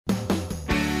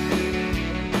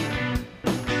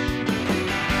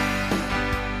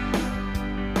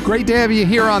Great to have you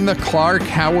here on the Clark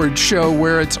Howard Show,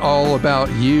 where it's all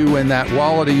about you and that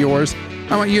wallet of yours.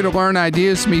 I want you to learn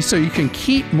ideas from me so you can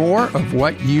keep more of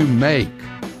what you make.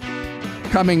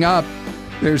 Coming up,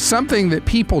 there's something that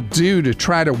people do to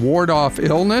try to ward off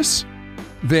illness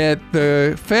that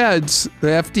the feds, the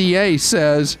FDA,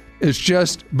 says is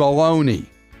just baloney.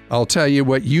 I'll tell you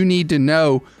what you need to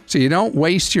know so you don't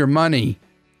waste your money.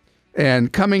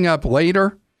 And coming up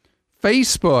later,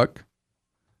 Facebook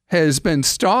has been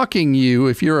stalking you,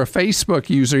 if you're a Facebook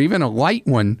user, even a light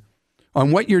one, on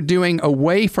what you're doing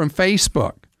away from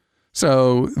Facebook.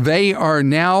 So they are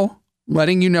now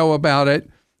letting you know about it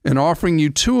and offering you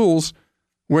tools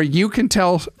where you can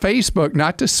tell Facebook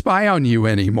not to spy on you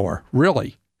anymore,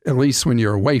 really, at least when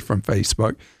you're away from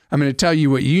Facebook. I'm going to tell you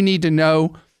what you need to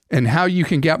know and how you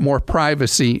can get more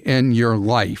privacy in your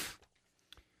life.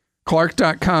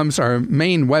 Clark.com is our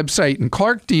main website, and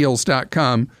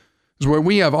ClarkDeals.com is where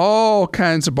we have all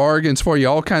kinds of bargains for you,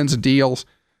 all kinds of deals.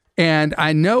 And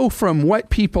I know from what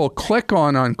people click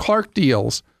on Clark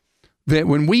Deals that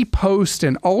when we post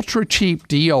an ultra cheap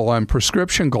deal on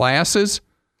prescription glasses,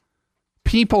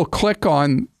 people click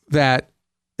on that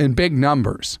in big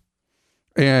numbers.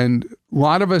 And a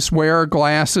lot of us wear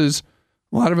glasses.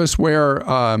 A lot of us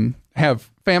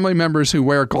have family members who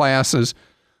wear glasses.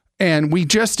 And we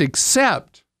just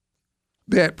accept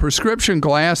that prescription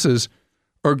glasses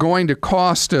are going to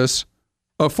cost us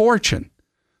a fortune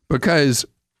because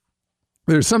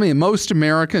there's something that most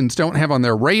Americans don't have on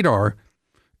their radar,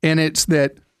 and it's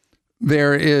that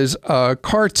there is a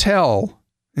cartel,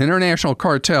 international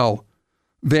cartel,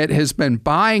 that has been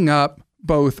buying up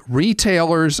both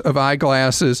retailers of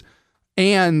eyeglasses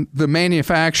and the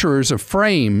manufacturers of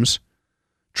frames,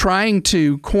 trying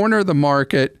to corner the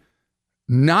market,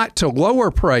 not to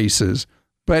lower prices,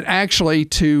 but actually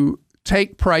to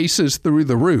take prices through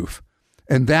the roof.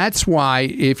 And that's why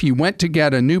if you went to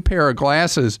get a new pair of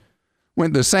glasses,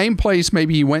 went the same place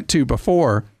maybe you went to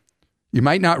before, you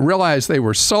might not realize they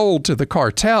were sold to the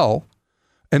cartel,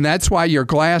 and that's why your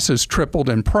glasses tripled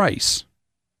in price.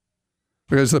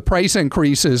 Because the price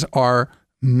increases are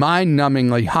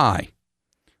mind-numbingly high.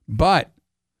 But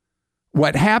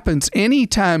what happens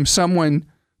anytime someone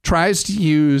tries to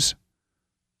use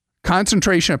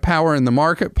concentration of power in the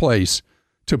marketplace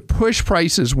to push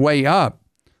prices way up,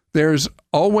 there's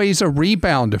always a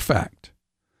rebound effect.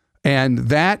 And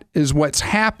that is what's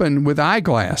happened with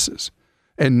eyeglasses.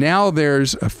 And now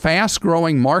there's a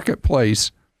fast-growing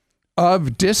marketplace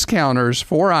of discounters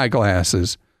for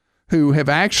eyeglasses who have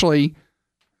actually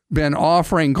been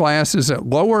offering glasses at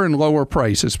lower and lower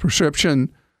prices,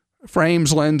 prescription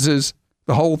frames, lenses,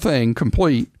 the whole thing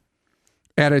complete,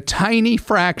 at a tiny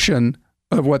fraction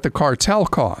of what the cartel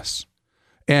costs.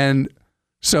 And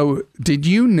so did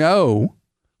you know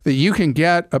that you can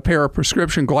get a pair of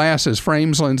prescription glasses,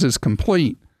 frames, lenses,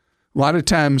 complete, a lot of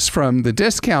times from the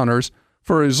discounters,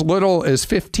 for as little as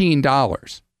 $15,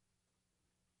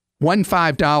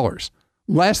 $15,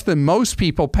 less than most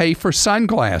people pay for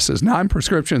sunglasses,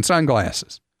 non-prescription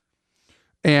sunglasses.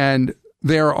 And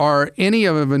there are any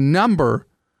of a number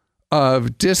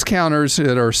of discounters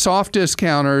that are soft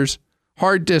discounters,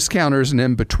 hard discounters, and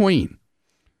in between.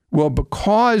 Well,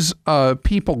 because of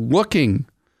people looking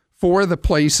for the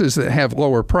places that have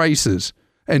lower prices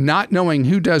and not knowing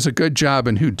who does a good job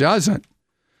and who doesn't,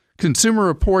 Consumer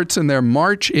Reports in their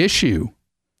March issue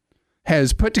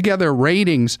has put together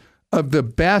ratings of the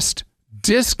best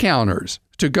discounters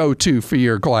to go to for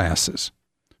your glasses.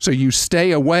 So you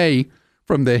stay away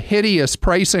from the hideous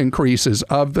price increases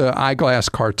of the eyeglass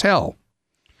cartel.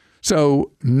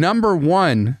 So number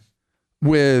one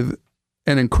with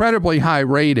an incredibly high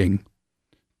rating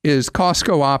is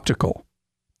Costco Optical.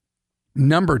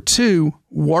 Number two,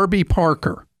 Warby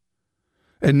Parker.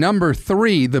 And number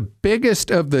three, the biggest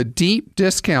of the deep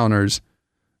discounters,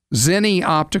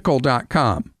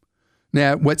 ZennyOptical.com.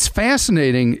 Now, what's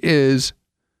fascinating is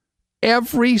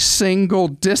every single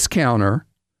discounter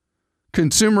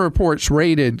Consumer Reports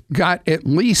rated got at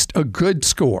least a good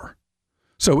score.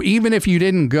 So even if you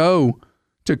didn't go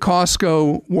to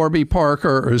Costco, Warby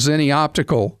Parker, or Zenny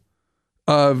Optical,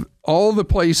 of all the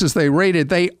places they rated,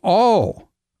 they all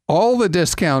the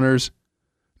discounters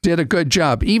did a good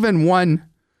job. Even one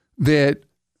that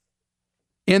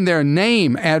in their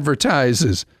name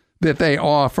advertises that they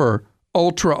offer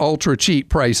ultra cheap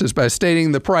prices by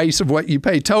stating the price of what you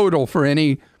pay total for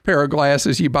any pair of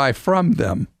glasses you buy from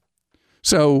them.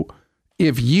 So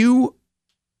if you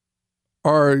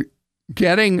are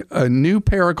getting a new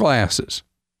pair of glasses,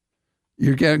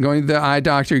 you're going to the eye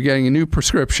doctor, you're getting a new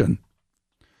prescription,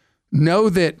 know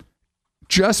that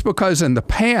just because in the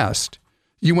past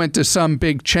you went to some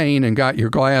big chain and got your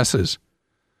glasses.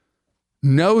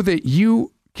 Know that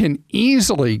you can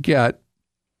easily get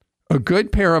a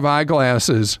good pair of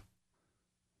eyeglasses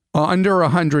under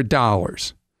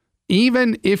 $100,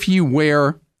 even if you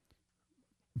wear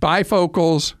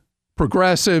bifocals,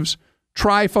 progressives,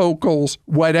 trifocals,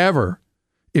 whatever.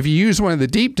 If you use one of the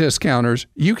deep discounters,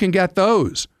 you can get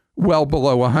those well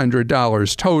below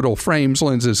 $100 total, frames,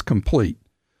 lenses, complete.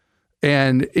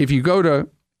 And if you go to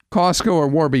Costco or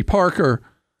Warby Parker,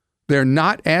 they're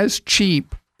not as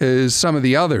cheap as some of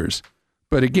the others.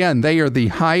 But again, they are the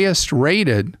highest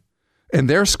rated, and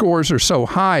their scores are so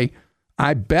high,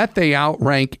 I bet they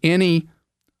outrank any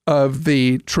of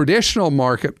the traditional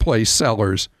marketplace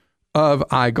sellers of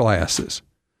eyeglasses.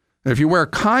 If you wear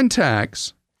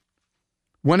contacts,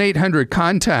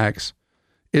 1-800-CONTACTS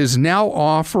is now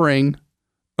offering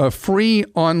a free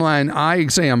online eye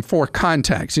exam for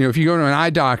contacts. You know, if you go to an eye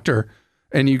doctor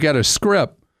and you get a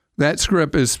script, that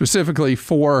script is specifically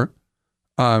for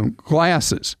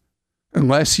glasses,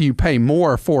 unless you pay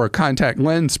more for a contact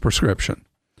lens prescription.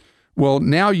 Well,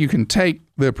 now you can take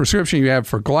the prescription you have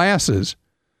for glasses,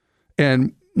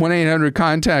 and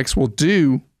 1-800-CONTACTS will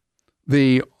do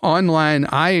the online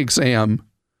eye exam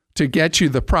to get you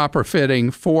the proper fitting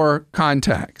for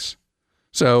contacts.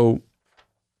 So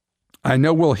I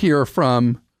know we'll hear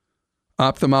from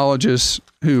ophthalmologists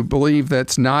who believe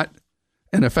that's not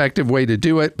an effective way to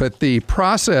do it, but the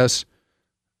process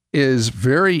is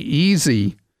very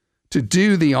easy to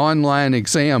do the online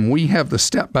exam. We have the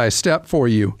step-by-step for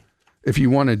you if you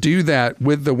want to do that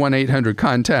with the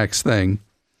 1-800-CONTACTS thing.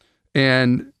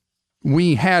 And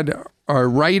we had a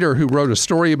writer who wrote a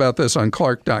story about this on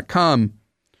Clark.com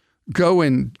go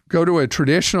to a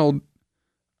traditional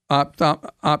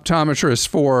optometrist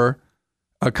for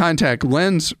a contact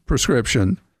lens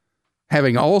prescription,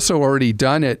 having also already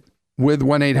done it with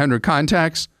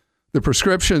 1-800-CONTACTS. The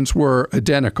prescriptions were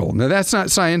identical. Now, that's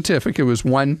not scientific. It was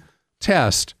one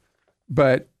test,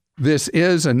 but this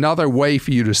is another way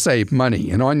for you to save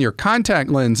money. And on your contact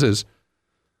lenses,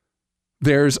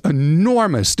 there's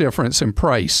enormous difference in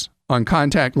price on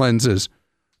contact lenses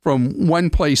from one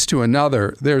place to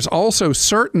another. There's also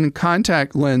certain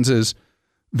contact lenses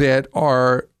that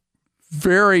are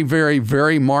very, very,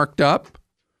 very marked up.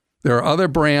 There are other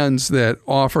brands that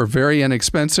offer very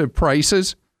inexpensive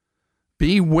prices.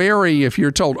 Be wary if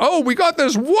you're told, oh, we got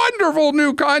this wonderful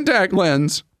new contact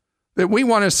lens that we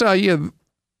want to sell you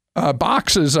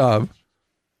boxes of.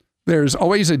 There's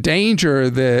always a danger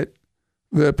that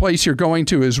the place you're going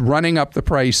to is running up the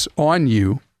price on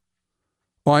you,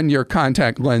 on your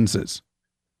contact lenses.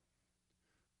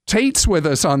 Tate's with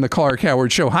us on the Clark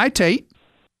Howard Show. Hi, Tate.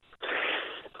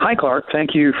 Hi, Clark.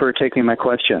 Thank you for taking my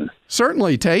question.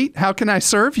 Certainly, Tate. How can I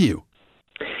serve you?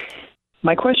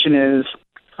 My question is,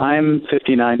 I'm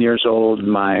 59 years old.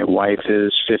 My wife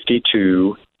is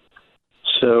 52.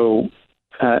 So,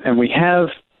 and we have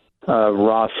a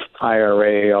Roth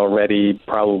IRA already,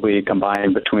 probably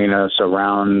combined between us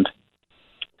around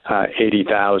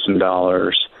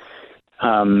 $80,000.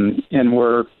 And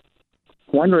we're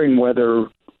wondering whether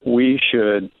we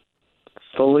should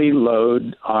fully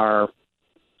load our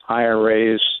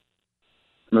IRAs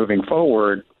moving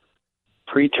forward,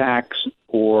 pre-tax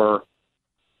or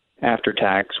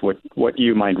after-tax, what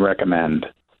you might recommend.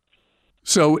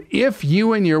 So if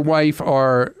you and your wife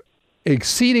are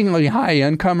exceedingly high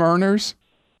income earners,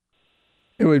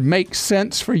 it would make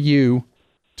sense for you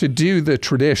to do the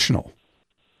traditional.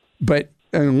 But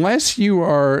unless you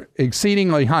are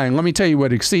exceedingly high, and let me tell you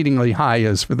what exceedingly high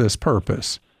is for this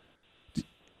purpose.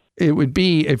 It would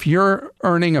be if you're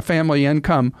earning a family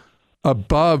income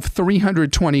above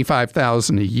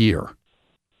 $325,000 a year.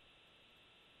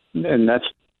 And that's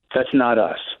not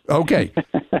us. Okay.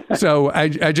 So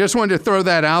I just wanted to throw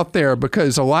that out there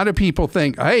because a lot of people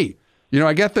think, hey,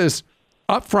 I get this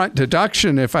upfront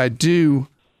deduction if I do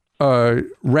a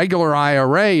regular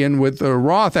IRA, and with the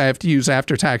Roth, I have to use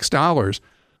after-tax dollars.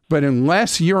 But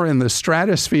unless you're in the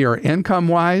stratosphere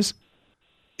income-wise,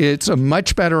 it's a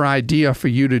much better idea for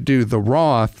you to do the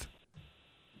Roth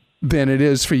than it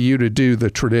is for you to do the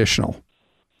traditional.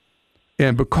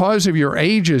 And because of your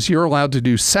ages, you're allowed to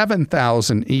do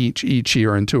 $7,000 each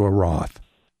year into a Roth.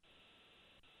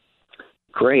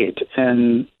 Great.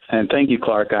 And thank you,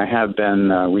 Clark. I have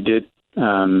been, we did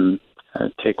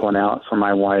take one out for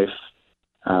my wife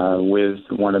with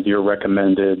one of your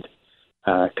recommended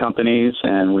companies,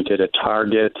 and we did a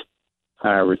Target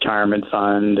retirement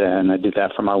fund, and I did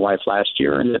that for my wife last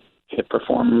year, and it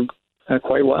performed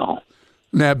quite well.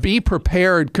 Now, be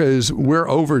prepared because we're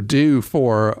overdue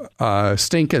for a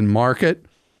stinking market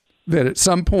that at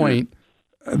some point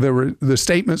the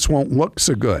statements won't look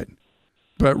so good.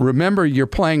 But remember, you're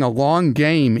playing a long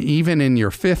game even in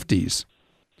your 50s,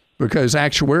 because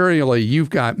actuarially,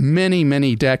 you've got many,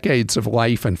 many decades of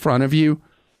life in front of you.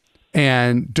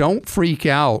 And don't freak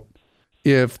out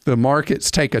if the markets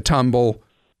take a tumble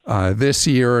this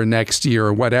year or next year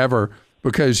or whatever,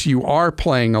 because you are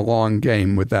playing a long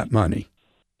game with that money.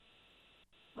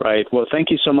 Right. Well,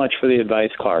 thank you so much for the advice,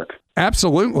 Clark.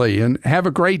 Absolutely. And have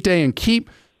a great day, and keep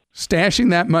stashing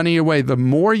that money away. The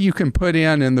more you can put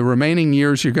in the remaining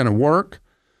years you're going to work,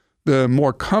 the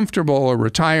more comfortable a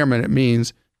retirement it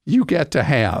means you get to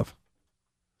have.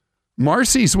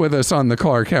 Marcy's with us on the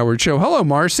Clark Howard Show. Hello,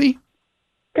 Marcy.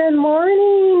 Good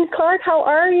morning, Clark. How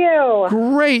are you?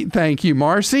 Great. Thank you,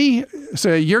 Marcy.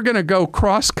 So you're going to go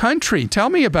cross country. Tell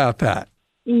me about that.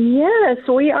 Yes,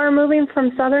 we are moving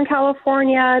from Southern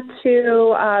California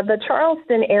to the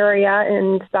Charleston area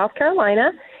in South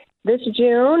Carolina this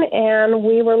June, and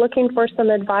we were looking for some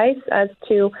advice as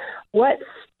to what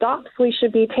stops we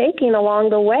should be taking along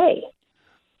the way.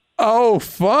 Oh,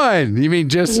 fun. You mean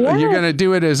just Yes. You're going to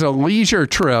do it as a leisure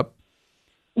trip?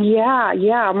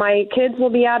 Yeah. My kids will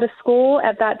be out of school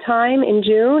at that time in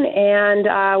June, and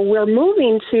we're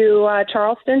moving to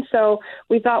Charleston. So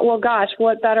we thought, well, gosh,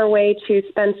 what better way to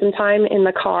spend some time in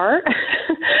the car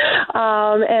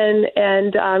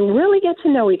and really get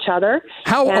to know each other.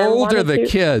 How old are the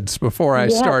kids before I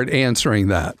start answering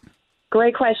that?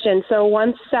 Great question. So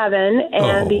one's 7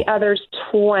 and the other's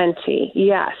 20.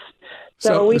 Yes.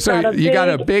 So you got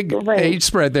a big age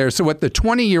spread there. So what the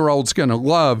 20-year-old's going to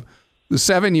love, the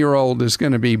 7-year-old is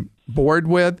going to be bored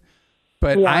with.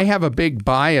 But I have a big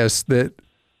bias that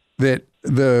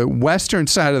the western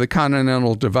side of the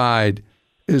Continental Divide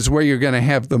is where you're going to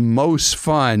have the most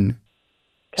fun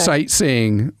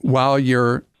sightseeing while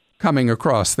you're coming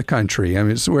across the country. I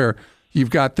mean, it's where you've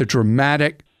got the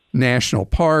dramatic national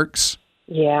parks.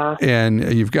 Yeah. And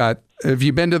have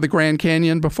you been to the Grand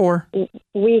Canyon before?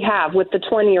 We have, with the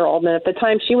 20-year-old. And at the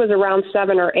time, she was around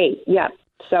 7 or 8. Yeah.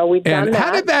 So we've done that. And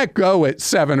how did that go at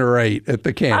 7 or 8 at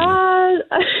the canyon?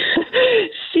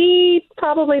 She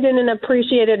probably didn't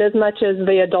appreciate it as much as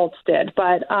the adults did,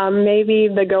 but maybe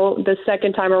the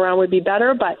second time around would be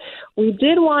better. But we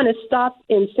did want to stop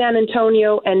in San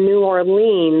Antonio and New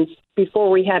Orleans before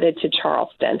we headed to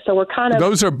Charleston. So we're kind of...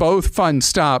 Those are both fun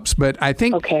stops, but I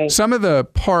think some of the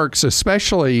parks,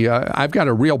 especially, I've got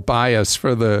a real bias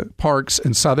for the parks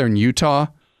in southern Utah.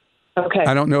 Okay.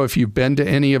 I don't know if you've been to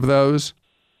any of those.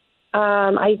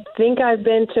 I think I've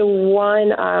been to one.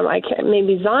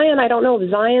 Maybe Zion. I don't know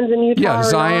if Zion's in Utah. Yeah,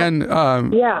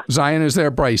 Zion. Zion is there.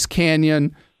 Bryce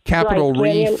Canyon, Capitol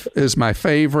Reef is my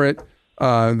favorite.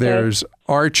 There's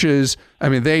Arches. I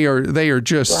mean, they are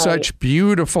just such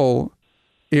beautiful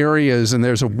areas, and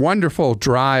there's a wonderful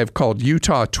drive called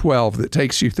Utah 12 that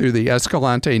takes you through the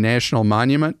Escalante National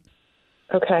Monument.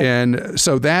 Okay. And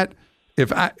so that,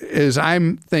 as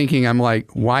I'm thinking, I'm like,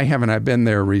 why haven't I been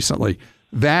there recently?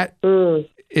 That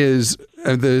is,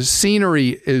 the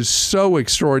scenery is so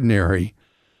extraordinary.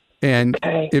 And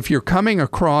if you're coming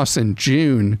across in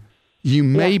June, you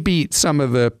may beat some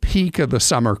of the peak of the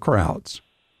summer crowds.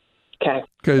 Okay.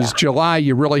 Because July,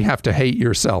 you really have to hate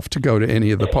yourself to go to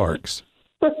any of the parks.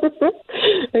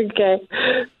 Okay.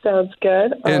 Sounds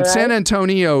good. And San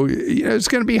Antonio, it's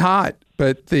going to be hot,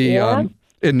 but in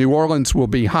New Orleans will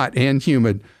be hot and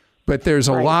humid. But there's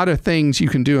a lot of things you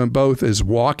can do in both as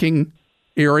walking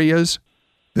areas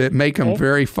that make them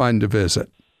very fun to visit.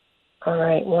 All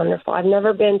right, wonderful. I've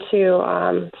never been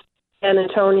to San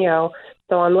Antonio,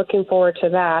 so I'm looking forward to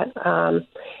that.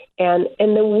 And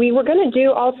then we were going to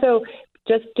do also,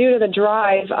 just due to the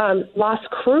drive, Las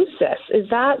Cruces. Is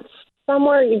that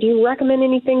somewhere? Do you recommend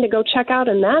anything to go check out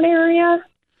in that area?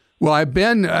 Well, I've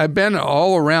been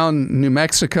all around New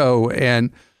Mexico,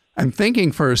 and I'm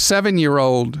thinking for a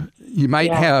 7-year-old, you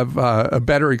might have a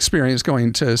better experience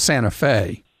going to Santa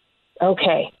Fe.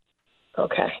 Okay.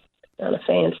 Santa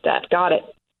Fe instead. Got it.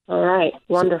 All right.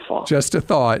 Wonderful. So just a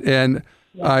thought. And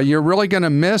you're really going to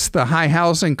miss the high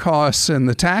housing costs and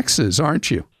the taxes,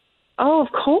 aren't you? Oh,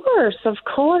 of course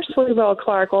we will,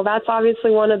 Clark. Well, that's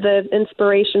obviously one of the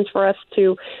inspirations for us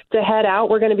to head out.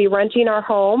 We're going to be renting our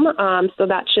home, so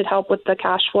that should help with the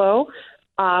cash flow.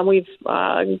 We've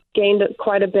gained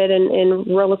quite a bit in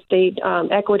real estate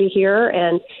equity here,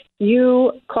 and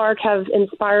you, Clark, have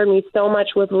inspired me so much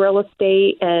with real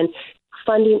estate and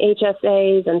funding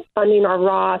HSAs and funding our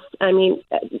Roths. I mean,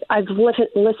 I've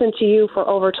listened to you for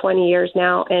over 20 years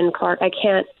now, and Clark, I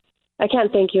can't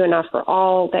thank you enough for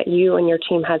all that you and your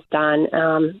team has done.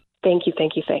 Thank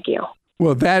you.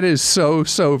 Well, that is so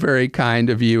very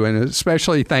kind of you, and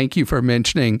especially thank you for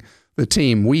mentioning the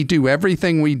team. We do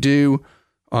everything we do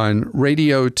on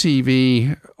radio,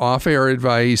 TV, off-air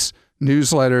advice,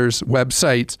 newsletters,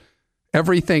 websites,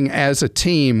 everything as a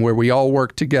team where we all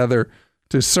work together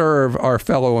to serve our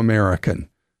fellow American.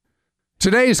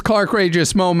 Today's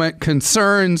Clark-Rageous Moment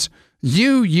concerns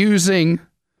you using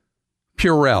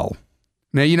Purell.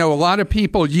 Now, you know, a lot of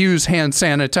people use hand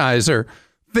sanitizer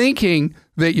thinking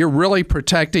that you're really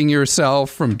protecting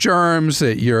yourself from germs,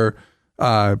 that you're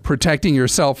protecting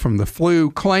yourself from the flu.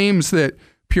 Claims that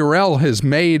Purell has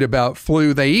made about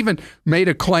flu. They even made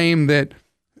a claim that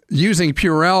using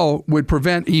Purell would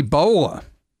prevent Ebola.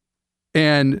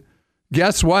 And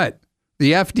guess what?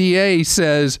 The FDA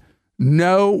says,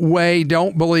 no way,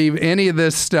 don't believe any of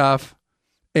this stuff.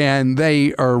 And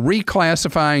they are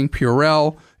reclassifying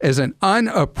Purell as an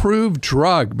unapproved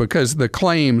drug because of the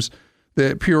claims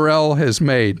that Purell has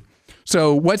made.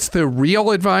 So what's the real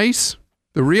advice?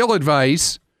 The real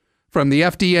advice from the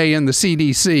FDA and the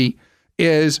CDC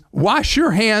is wash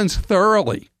your hands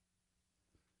thoroughly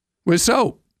with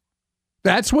soap.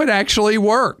 That's what actually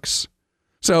works.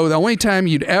 So the only time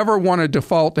you'd ever want to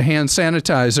default to hand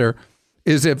sanitizer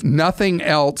is if nothing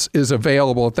else is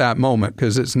available at that moment,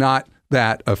 because it's not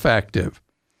that effective.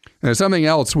 And something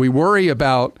else, we worry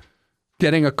about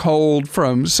getting a cold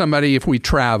from somebody if we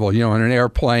travel, you know, on an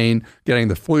airplane, getting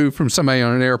the flu from somebody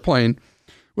on an airplane.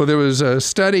 Well, there was a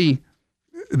study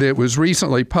that was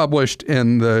recently published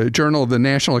in the Journal of the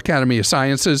National Academy of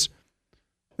Sciences.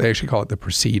 They actually call it the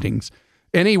Proceedings.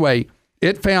 Anyway,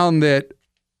 it found that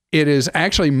it is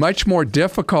actually much more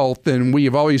difficult than we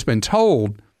have always been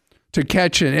told to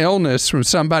catch an illness from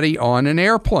somebody on an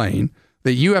airplane,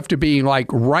 that you have to be like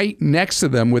right next to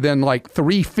them within like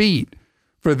 3 feet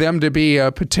for them to be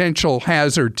a potential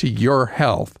hazard to your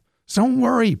health. So don't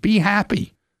worry, be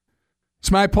happy. It's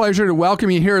my pleasure to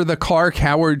welcome you here to the Clark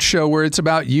Howard Show, where it's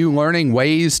about you learning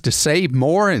ways to save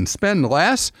more and spend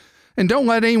less. And don't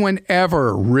let anyone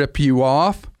ever rip you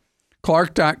off.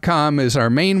 Clark.com is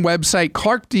our main website.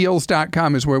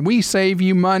 ClarkDeals.com is where we save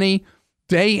you money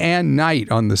day and night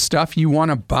on the stuff you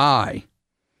want to buy.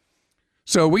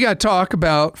 So we got to talk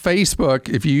about Facebook.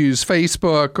 If you use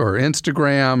Facebook or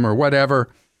Instagram or whatever,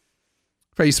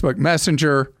 Facebook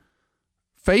Messenger,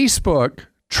 Facebook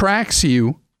tracks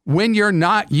you when you're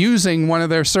not using one of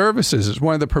their services. It's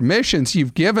one of the permissions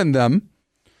you've given them.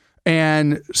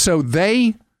 And so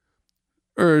they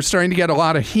are starting to get a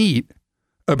lot of heat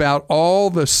about all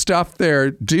the stuff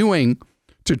they're doing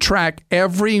to track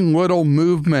every little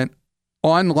movement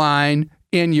online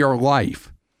in your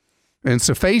life. And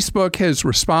so Facebook has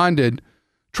responded,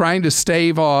 trying to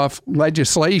stave off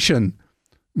legislation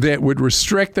that would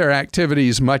restrict their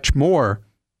activities much more.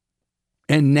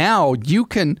 And now you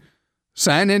can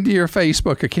sign into your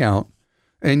Facebook account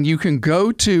and you can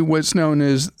go to what's known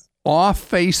as off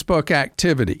Facebook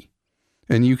activity.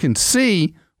 And you can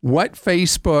see what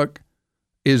Facebook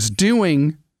is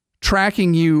doing,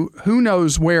 tracking you who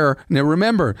knows where. Now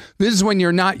remember, this is when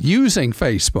you're not using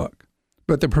Facebook,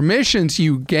 but the permissions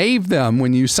you gave them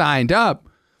when you signed up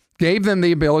gave them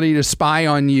the ability to spy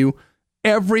on you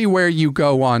everywhere you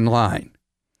go online.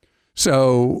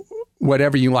 So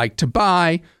whatever you like to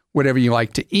buy, whatever you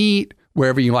like to eat,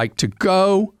 wherever you like to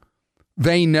go,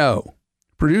 they know.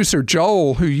 Producer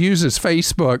Joel, who uses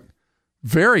Facebook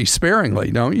very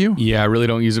sparingly, don't you? Yeah, I really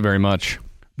don't use it very much.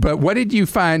 But what did you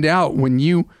find out when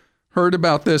you heard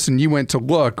about this and you went to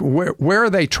look? Where are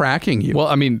they tracking you? Well,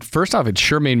 I mean, first off, it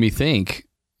sure made me think,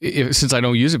 since I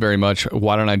don't use it very much,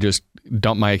 why don't I just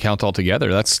dump my account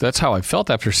altogether? That's how I felt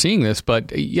after seeing this.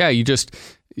 But yeah,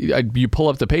 you pull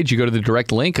up the page, you go to the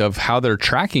direct link of how they're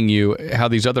tracking you, how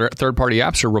these other third-party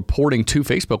apps are reporting to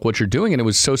Facebook what you're doing. And it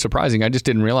was so surprising. I just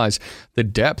didn't realize the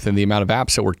depth and the amount of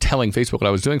apps that were telling Facebook what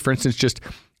I was doing. For instance, just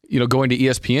going to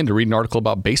ESPN to read an article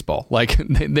about baseball. Like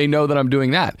they know that I'm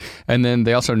doing that. And then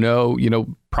they also know,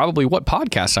 probably what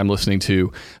podcasts I'm listening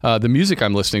to, the music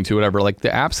I'm listening to, whatever. Like the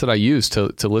apps that I use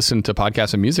to listen to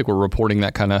podcasts and music were reporting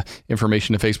that kind of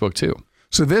information to Facebook too.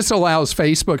 So this allows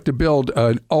Facebook to build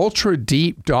an ultra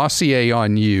deep dossier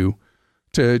on you,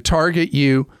 to target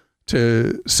you,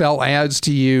 to sell ads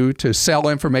to you, to sell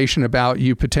information about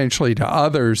you potentially to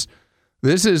others.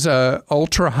 This is a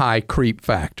ultra high creep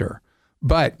factor.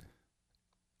 But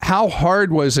how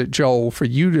hard was it, Joel, for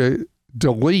you to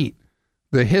delete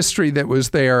the history that was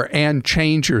there and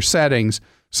change your settings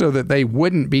so that they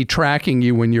wouldn't be tracking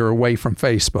you when you're away from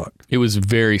Facebook? It was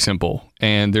very simple.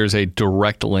 And there's a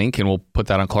direct link, and we'll put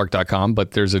that on Clark.com,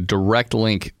 but there's a direct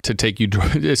link to take you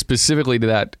specifically to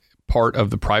that part of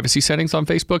the privacy settings on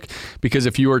Facebook. Because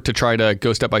if you were to try to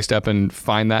go step by step and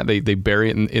find that, they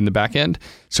bury it in the back end.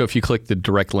 So if you click the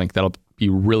direct link, that'll be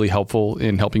really helpful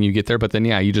in helping you get there. But then,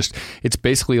 it's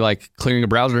basically like clearing a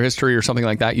browser history or something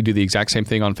like that. You do the exact same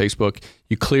thing on Facebook.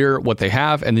 You clear what they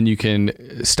have, and then you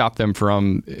can stop them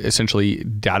from essentially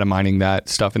data mining that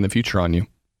stuff in the future on you.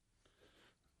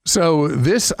 So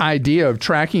this idea of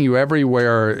tracking you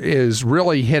everywhere is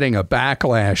really hitting a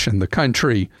backlash in the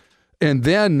country. And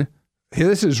then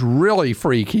this is really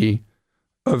freaky.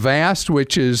 Avast,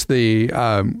 which is the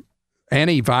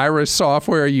antivirus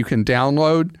software you can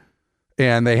download,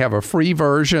 and they have a free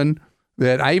version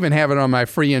that I even have it on my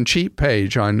free and cheap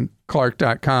page on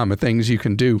Clark.com of things you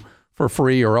can do for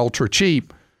free or ultra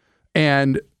cheap.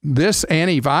 And this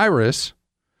antivirus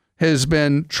has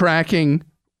been tracking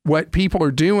what people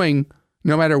are doing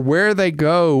no matter where they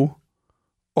go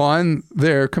on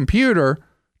their computer,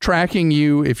 tracking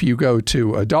you if you go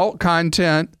to adult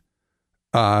content,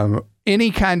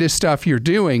 any kind of stuff you're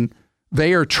doing,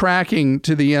 they are tracking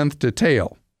to the nth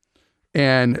detail.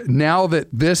 And now that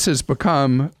this has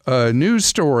become a news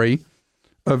story,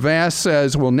 Avast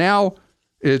says, well, now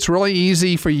it's really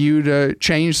easy for you to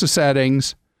change the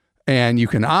settings, and you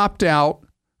can opt out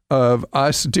of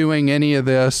us doing any of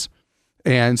this.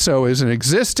 And so as an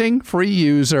existing free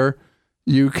user,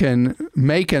 you can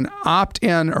make an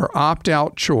opt-in or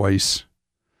opt-out choice,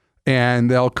 and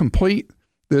they'll complete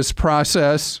this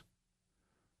process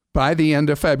by the end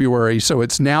of February. So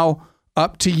it's now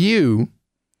up to you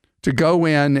to go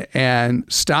in and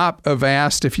stop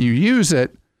Avast, if you use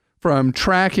it, from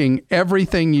tracking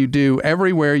everything you do,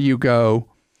 everywhere you go.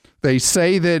 They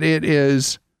say that it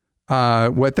is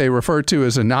what they refer to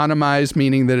as anonymized,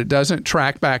 meaning that it doesn't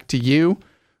track back to you.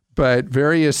 But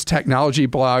various technology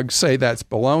blogs say that's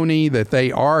baloney, that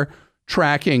they are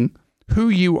tracking who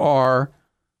you are,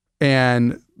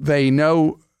 and they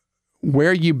know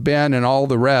where you've been and all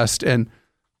the rest. And,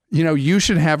 you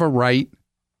should have a right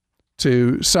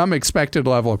to some expected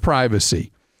level of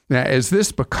privacy. Now, as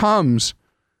this becomes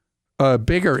a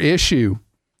bigger issue,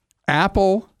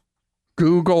 Apple,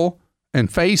 Google, and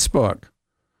Facebook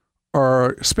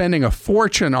are spending a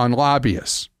fortune on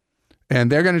lobbyists. And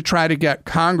they're going to try to get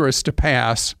Congress to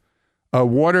pass a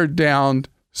watered-down,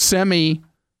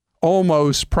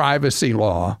 almost privacy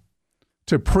law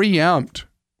to preempt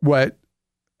what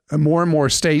more and more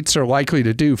states are likely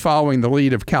to do, following the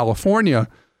lead of California,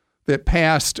 that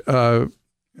passed, I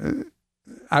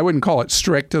wouldn't call it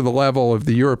strict to the level of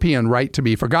the European right to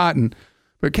be forgotten,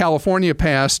 but California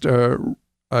passed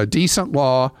a decent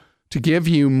law to give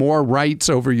you more rights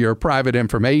over your private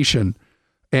information.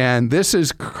 And this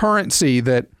is currency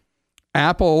that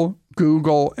Apple,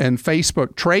 Google, and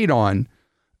Facebook trade on,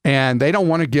 and they don't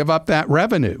want to give up that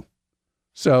revenue.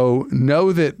 So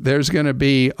know that there's going to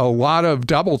be a lot of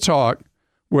double talk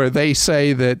where they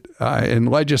say that in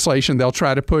legislation they'll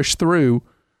try to push through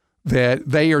that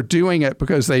they are doing it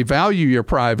because they value your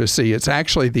privacy. It's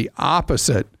actually the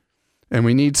opposite. And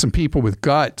we need some people with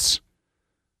guts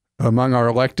among our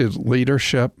elected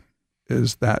leadership.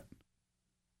 Is that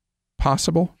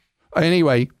possible?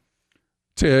 Anyway,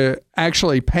 to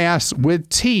actually pass with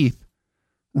teeth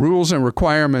rules and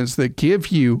requirements that give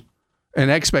you an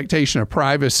expectation of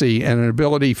privacy and an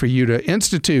ability for you to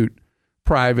institute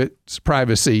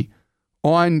privacy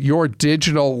on your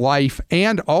digital life,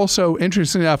 and also,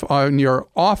 interesting enough, on your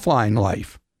offline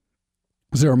life.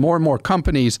 There are more and more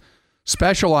companies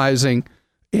specializing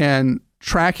in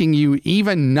tracking you,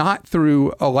 even not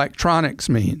through electronics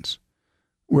means,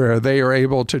 where they are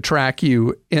able to track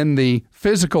you in the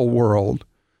physical world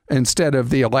instead of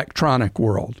the electronic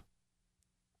world.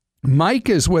 Mike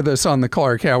is with us on the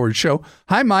Clark Howard Show.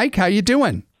 Hi, Mike. How you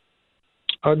doing?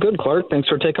 Good, Clark. Thanks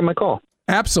for taking my call.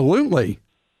 Absolutely.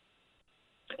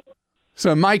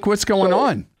 So, Mike, what's going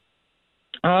on?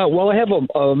 Well, I have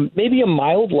maybe a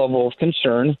mild level of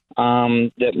concern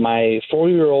that my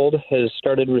 4-year-old has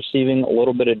started receiving a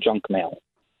little bit of junk mail.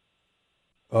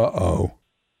 Uh-oh.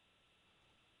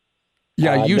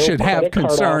 Yeah, you should have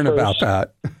concern about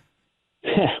that.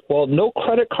 Well, no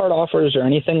credit card offers or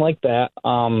anything like that.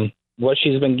 What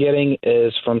she's been getting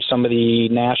is from some of the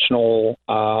national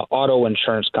auto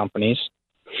insurance companies,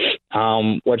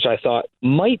 which I thought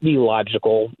might be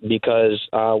logical because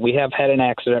we have had an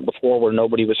accident before where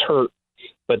nobody was hurt,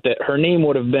 but that her name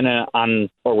would have been on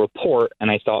a report, and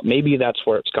I thought maybe that's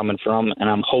where it's coming from, and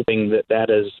I'm hoping that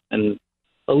is and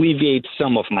alleviates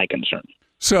some of my concern.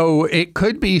 So it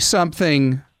could be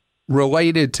something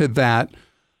related to that.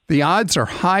 The odds are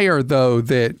higher, though,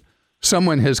 that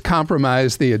someone has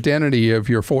compromised the identity of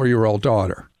your 4-year-old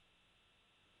daughter.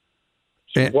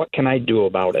 So what can I do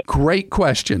about it? Great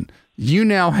question. You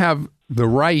now have the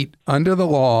right under the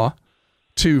law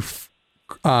to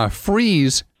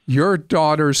freeze your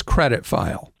daughter's credit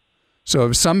file. So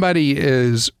if somebody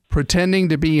is pretending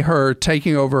to be her,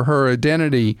 taking over her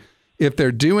identity, if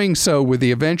they're doing so with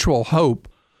the eventual hope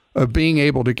of being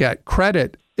able to get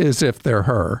credit as if they're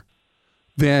her,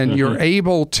 then you're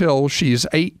able till she's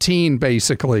 18,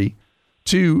 basically,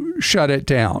 to shut it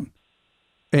down.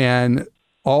 And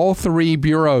all three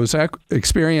bureaus,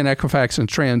 Experian, Equifax, and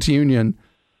TransUnion,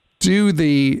 do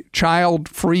the child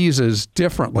freezes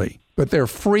differently, but they're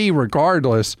free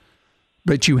regardless.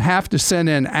 But you have to send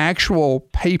in actual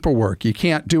paperwork. You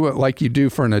can't do it like you do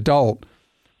for an adult,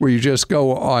 where you just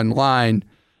go online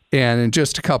and in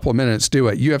just a couple of minutes do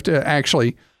it. You have to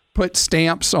actually put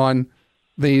stamps on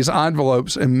these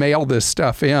envelopes and mail this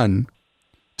stuff in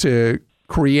to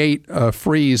create a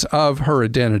freeze of her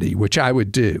identity, which I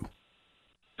would do.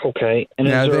 Okay. And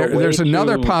now, there's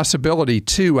another possibility,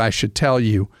 too, I should tell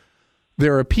you.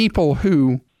 There are people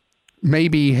who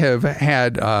maybe have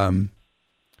had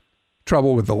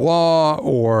trouble with the law,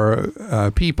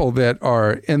 or people that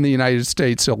are in the United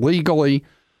States illegally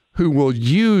who will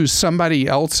use somebody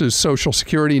else's Social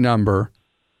Security number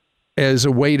as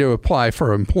a way to apply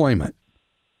for employment.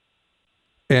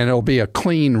 And it'll be a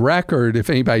clean record if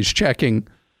anybody's checking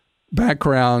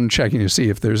background, checking to see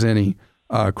if there's any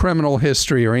criminal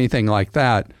history or anything like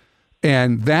that.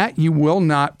 And that you will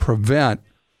not prevent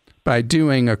by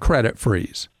doing a credit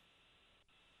freeze.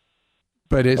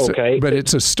 But it's but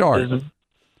it's a start.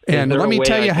 And let me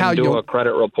tell you how you'll do a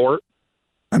credit report.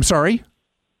 I'm sorry?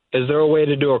 Is there a way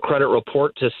to do a credit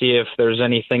report to see if there's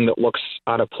anything that looks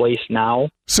out of place now?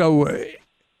 So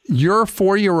your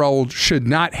 4-year-old should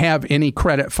not have any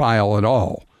credit file at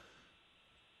all.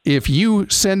 If you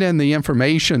send in the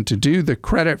information to do the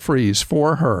credit freeze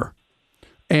for her,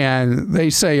 and they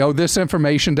say, oh, this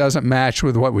information doesn't match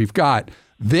with what we've got,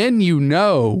 then you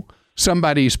know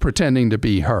somebody's pretending to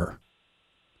be her.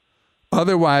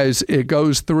 Otherwise, it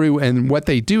goes through, and what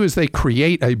they do is they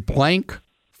create a blank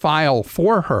file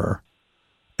for her,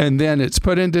 and then it's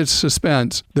put into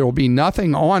suspense. There will be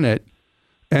nothing on it,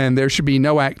 and there should be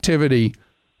no activity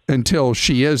until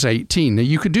she is 18. Now,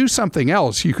 you could do something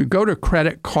else. You could go to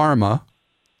Credit Karma.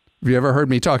 Have you ever heard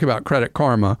me talk about Credit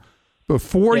Karma?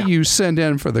 Before you send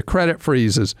in for the credit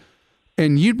freezes,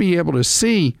 and you'd be able to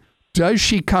see, does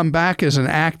she come back as an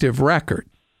active record?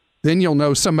 Then you'll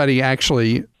know somebody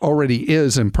actually already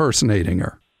is impersonating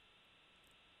her.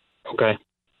 Okay.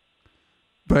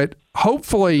 But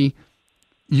hopefully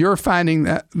you're finding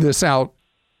this out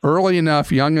early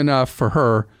enough, young enough for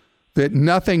her that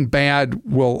nothing bad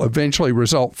will eventually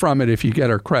result from it if you get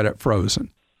her credit frozen.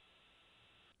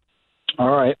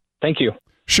 All right. Thank you.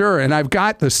 Sure. And I've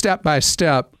got the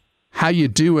step-by-step how you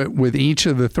do it with each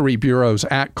of the three bureaus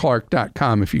at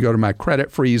clark.com. If you go to my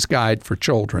credit freeze guide for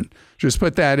children, just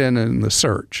put that in the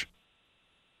search.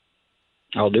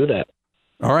 I'll do that.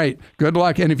 All right. Good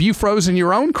luck. And have you frozen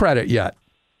your own credit yet?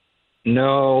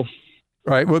 No. All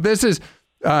right. Well, this is,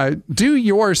 do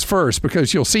yours first,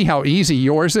 because you'll see how easy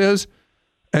yours is.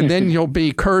 And then you'll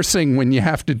be cursing when you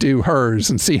have to do hers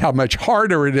and see how much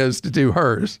harder it is to do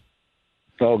hers.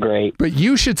 Oh, great. But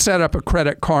you should set up a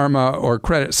Credit Karma or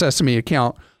Credit Sesame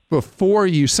account before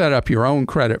you set up your own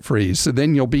credit freeze. So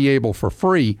then you'll be able for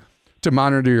free to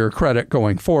monitor your credit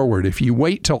going forward. If you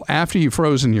wait till after you've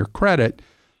frozen your credit,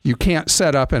 you can't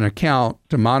set up an account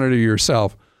to monitor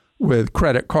yourself with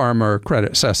Credit Karma or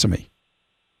Credit Sesame.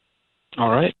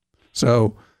 All right.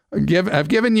 So I've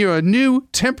given you a new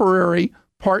temporary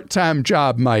part-time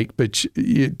job, Mike, but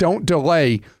you don't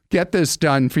delay. Get this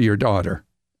done for your daughter.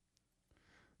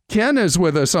 Ken is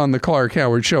with us on the Clark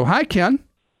Howard Show. Hi, Ken.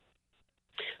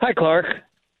 Hi, Clark.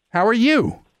 How are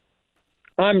you?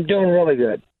 I'm doing really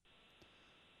good.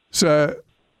 So,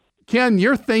 Ken,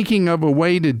 you're thinking of a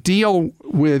way to deal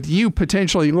with you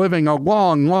potentially living a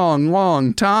long, long,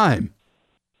 long time.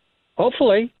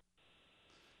 Hopefully.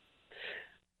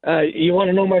 You want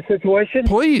to know my situation?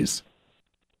 Please.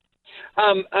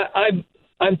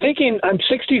 I'm thinking I'm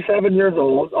 67 years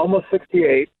old, almost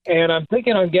 68, and I'm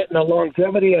thinking I'm getting a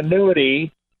longevity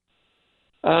annuity.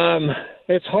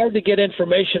 It's hard to get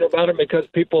information about them because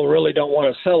people really don't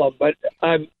want to sell them. But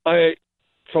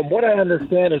from what I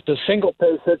understand, it's a single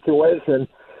pay situation,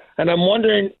 and I'm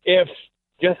wondering if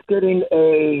just getting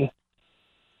a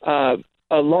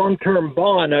long-term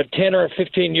bond, a 10 or a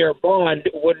 15-year bond,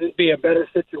 wouldn't be a better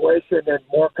situation and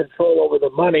more control over the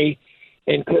money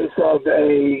in case of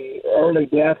a early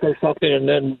death or something, and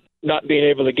then not being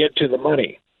able to get to the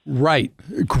money. Right.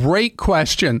 Great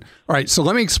question. All right. So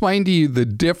let me explain to you the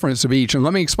difference of each, and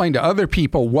let me explain to other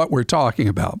people what we're talking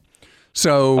about.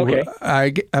 So okay.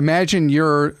 I imagine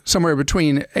you're somewhere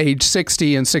between age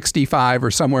 60 and 65 or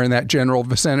somewhere in that general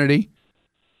vicinity.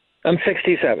 I'm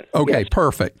 67. Okay, yes.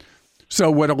 Perfect. So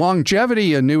what a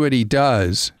longevity annuity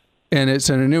does, and it's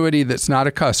an annuity that's not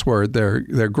a cuss word, they're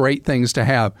great things to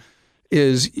have,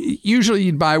 is usually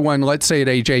you'd buy one, let's say at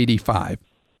age 85.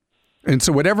 And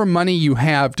so whatever money you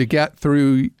have to get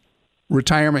through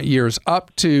retirement years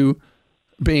up to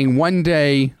being one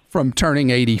day from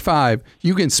turning 85,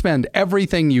 you can spend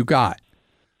everything you got.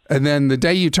 And then the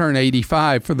day you turn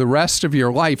 85, for the rest of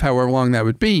your life, however long that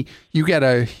would be, you get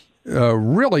a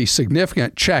really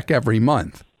significant check every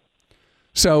month.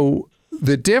 So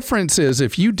the difference is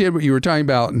if you did what you were talking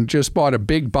about and just bought a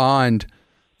big bond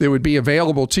that would be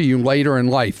available to you later in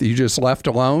life that you just left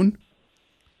alone,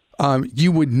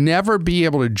 you would never be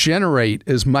able to generate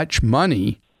as much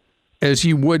money as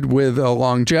you would with a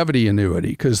longevity annuity,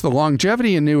 because the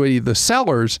longevity annuity, the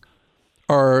sellers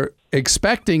are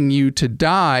expecting you to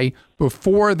die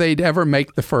before they'd ever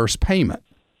make the first payment.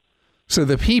 So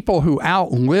the people who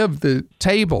outlive the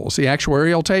tables, the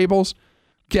actuarial tables,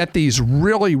 get these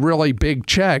really, really big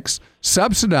checks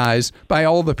subsidized by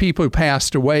all the people who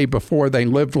passed away before they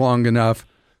lived long enough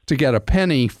to get a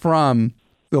penny from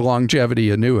the longevity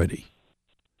annuity.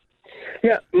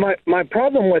 Yeah, my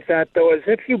problem with that, though, is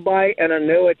if you buy an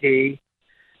annuity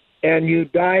and you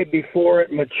die before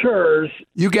it matures...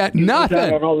 You get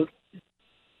nothing.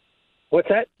 What's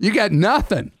that? You get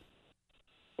nothing.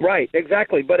 Right,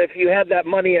 exactly. But if you have that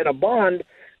money in a bond,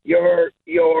 the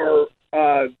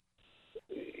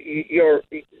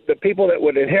people that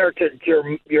would inherit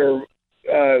your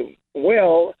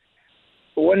will,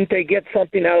 wouldn't they get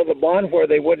something out of the bond where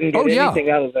they wouldn't get anything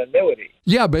out of the annuity?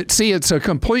 Yeah, but see, it's a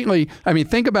completely,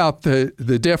 think about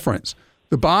the difference.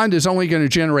 The bond is only going to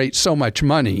generate so much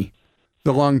money.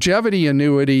 The longevity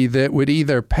annuity that would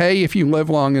either pay if you live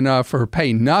long enough or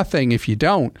pay nothing if you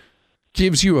don't,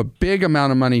 gives you a big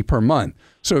amount of money per month.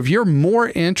 So if you're more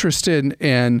interested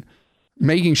in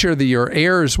making sure that your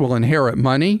heirs will inherit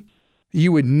money,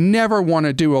 you would never want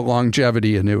to do a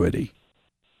longevity annuity.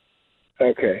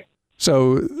 Okay.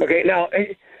 So now,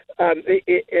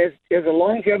 is a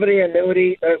longevity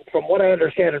annuity, from what I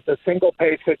understand, it's a single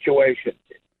pay situation.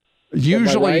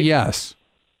 Usually, right? Yes.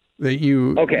 That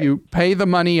you pay the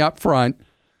money up front,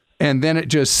 and then it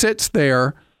just sits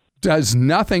there, does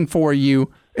nothing for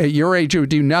you. At your age, it would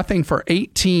do nothing for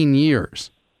 18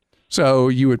 years. So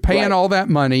you would pay in all that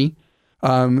money.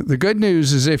 The good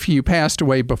news is if you passed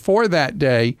away before that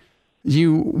day,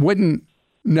 you wouldn't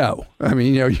know.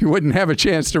 You wouldn't have a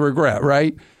chance to regret,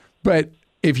 right? But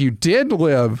if you did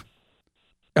live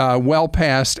well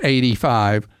past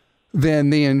 85, then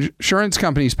the insurance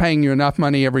company is paying you enough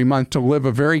money every month to live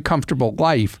a very comfortable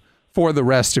life for the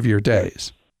rest of your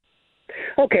days.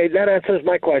 Okay, that answers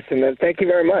my question then. Thank you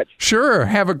very much. Sure.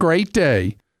 Have a great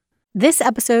day. This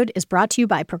episode is brought to you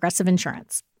by Progressive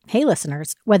Insurance. Hey,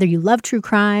 listeners, whether you love true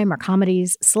crime or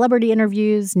comedies, celebrity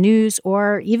interviews, news,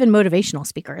 or even motivational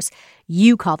speakers,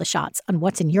 you call the shots on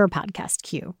what's in your podcast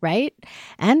queue, right?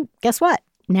 And guess what?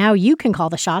 Now you can call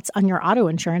the shots on your auto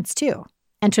insurance, too.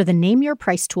 Enter the Name Your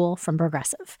Price tool from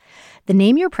Progressive. The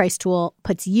Name Your Price tool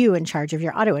puts you in charge of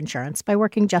your auto insurance by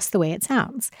working just the way it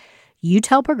sounds. You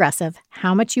tell Progressive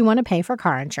how much you want to pay for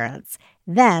car insurance.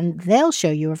 Then they'll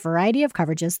show you a variety of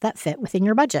coverages that fit within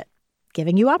your budget,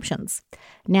 giving you options.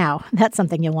 Now, that's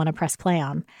something you'll want to press play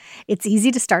on. It's easy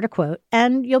to start a quote,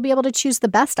 and you'll be able to choose the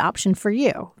best option for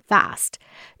you fast.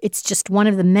 It's just one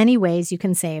of the many ways you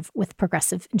can save with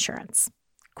Progressive Insurance.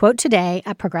 Quote today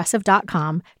at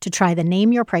Progressive.com to try the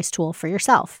Name Your Price tool for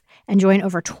yourself and join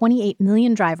over 28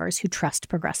 million drivers who trust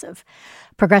Progressive.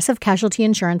 Progressive Casualty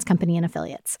Insurance Company and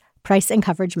Affiliates. Price and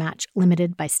coverage match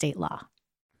limited by state law.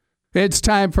 It's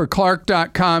time for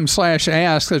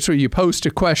Clark.com/ask. That's where you post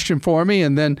a question for me.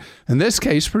 And then in this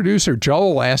case, producer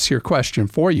Joel asks your question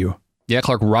for you. Yeah,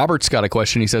 Clark, Robert's got a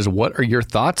question. He says, what are your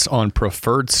thoughts on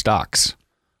preferred stocks?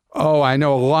 Oh, I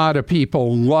know a lot of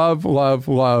people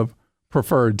love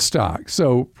preferred stock.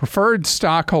 So preferred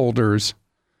stockholders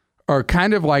are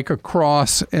kind of like a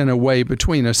cross in a way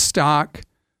between a stock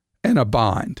and a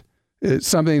bond. It's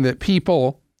something that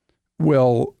people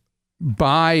will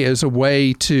buy as a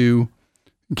way to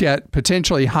get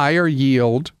potentially higher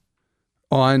yield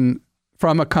from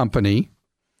a company.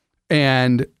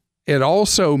 And it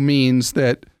also means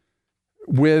that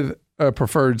with a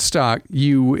preferred stock,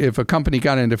 if a company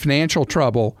got into financial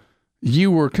trouble, you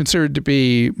were considered to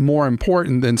be more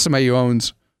important than somebody who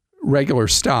owns regular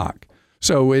stock.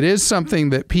 So it is something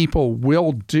that people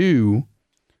will do,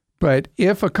 but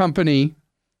if a company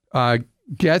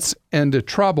gets into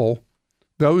trouble,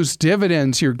 those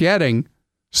dividends you're getting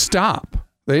stop.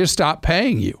 They just stop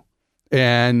paying you,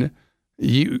 and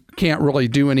you can't really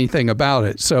do anything about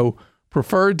it. So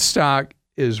preferred stock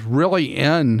is really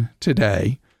in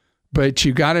today, But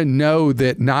you got to know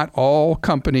that not all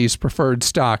companies' preferred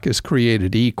stock is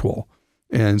created equal.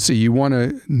 And so you want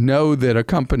to know that a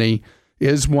company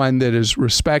is one that is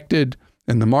respected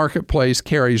in the marketplace,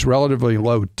 carries relatively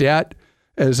low debt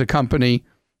as a company,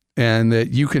 and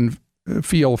that you can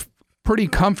feel pretty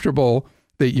comfortable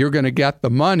that you're going to get the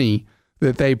money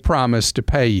that they promise to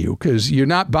pay you, because you're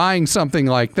not buying something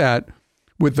like that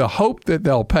with the hope that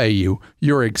they'll pay you.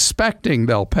 You're expecting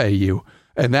they'll pay you.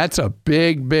 And that's a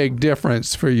big, big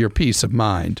difference for your peace of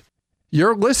mind.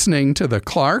 You're listening to The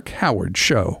Clark Howard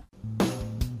Show.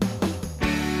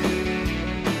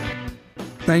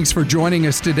 Thanks for joining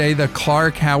us today. The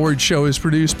Clark Howard Show is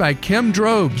produced by Kim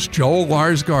Drobes, Joel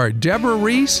Larsgaard, Deborah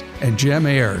Reese, and Jim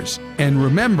Ayers. And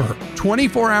remember,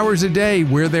 24 hours a day,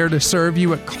 we're there to serve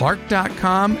you at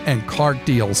Clark.com and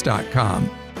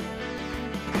ClarkDeals.com.